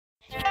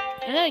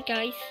Hello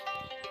guys,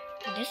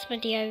 in this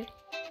video,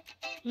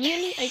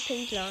 newly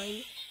opened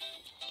line,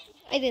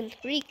 I didn't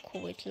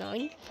record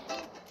line,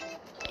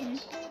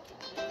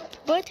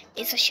 but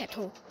it's a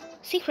shuttle.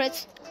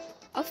 Secrets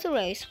of the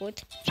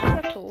Rosewood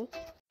Shuttle.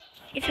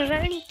 It has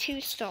only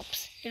 2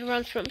 stops. It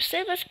runs from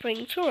Silver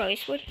Spring to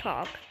Rosewood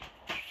Park.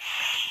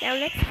 Now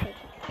let's take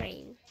the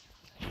train.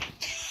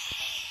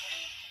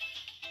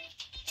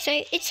 So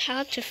it's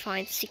hard to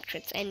find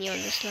secrets any on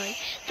this line,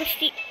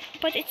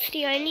 but it's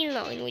the only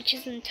line which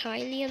is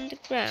entirely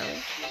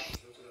underground.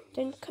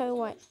 Don't know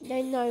why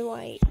they call it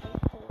line.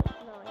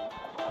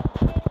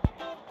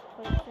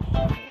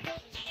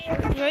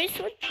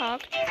 Rosewood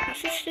Park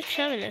is the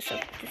terminus of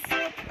the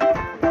shuttle.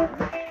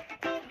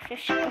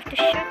 It's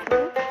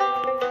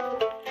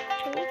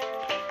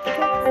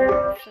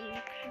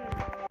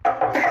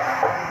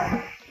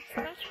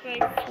not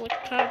Rosewood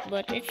Park,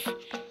 but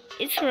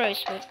it's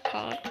Rosewood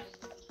Park.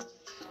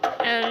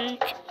 And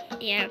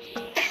yeah,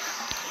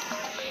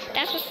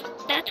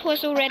 that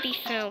was already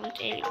found.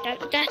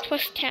 That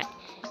was tagged.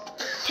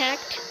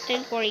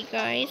 Don't worry,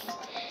 guys.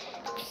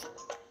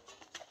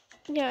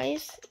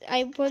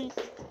 I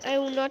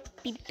will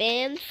not be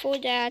banned for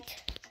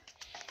that.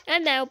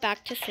 And now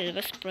back to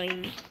Silver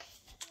Spring.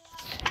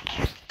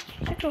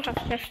 It will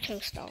have just 2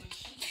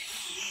 stops.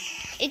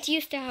 It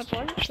used to have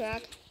 1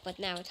 track, but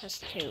now it has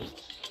 2.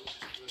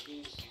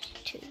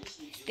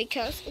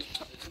 Because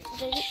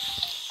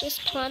it's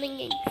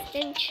planning an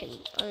extension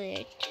on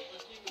it.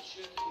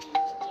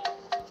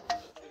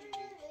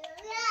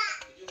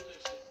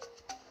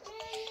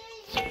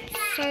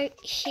 So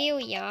here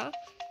we are.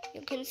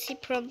 You can see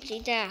probably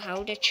there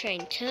how the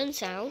train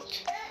turns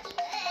out.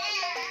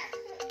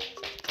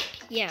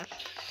 Yeah.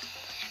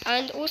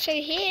 And also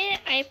here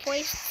I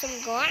placed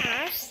some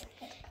glass.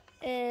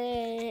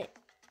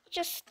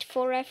 Just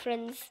for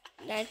reference,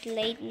 that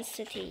Leyden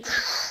City.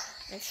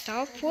 And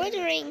start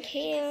watering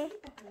here.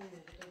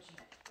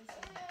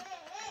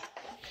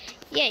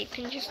 Yeah, you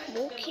can just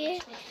walk here.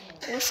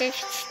 Also,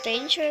 if it's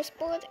dangerous,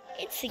 but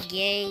it's a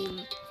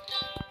game.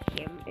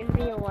 In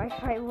real life,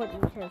 I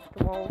wouldn't just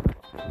walk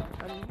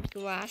on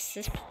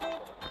grasses.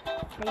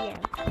 But yeah.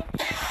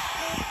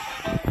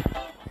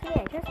 So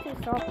yeah, just 2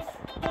 stops.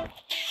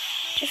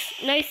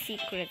 Just no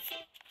secrets.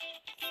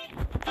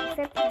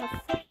 Except it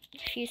has a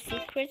few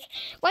secrets.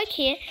 Like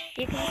here,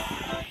 you can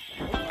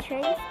the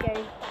trains go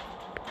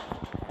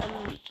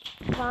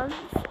once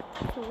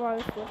to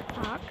Rosewood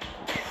Park.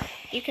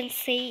 You can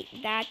see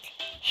that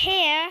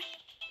here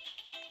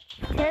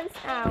turns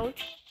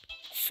out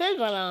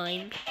Silver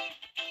Line.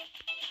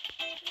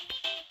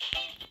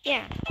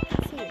 Yeah,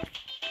 see it.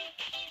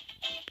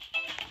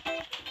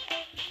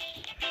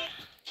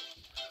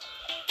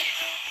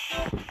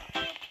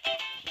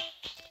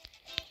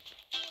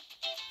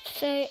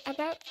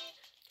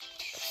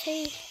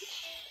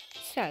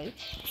 So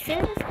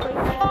Silver Spring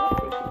is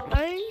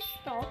only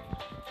stop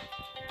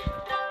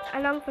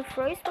along the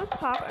Rosewood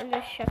Park on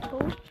the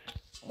shuttle,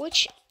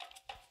 which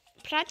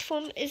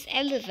platform is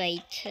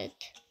elevated.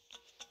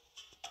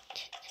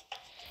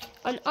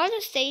 On other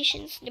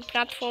stations, the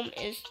platform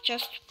is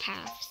just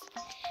paths.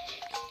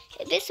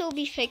 This will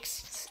be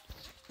fixed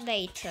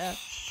later,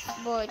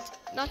 but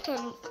not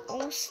on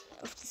all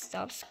of the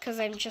stops, because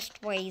I'm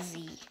just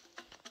lazy.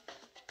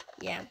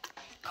 Yeah,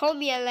 call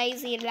me a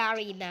lazy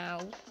Larry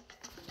now.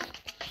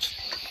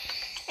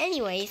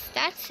 Anyways,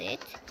 that's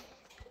it.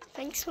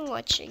 Thanks for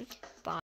watching.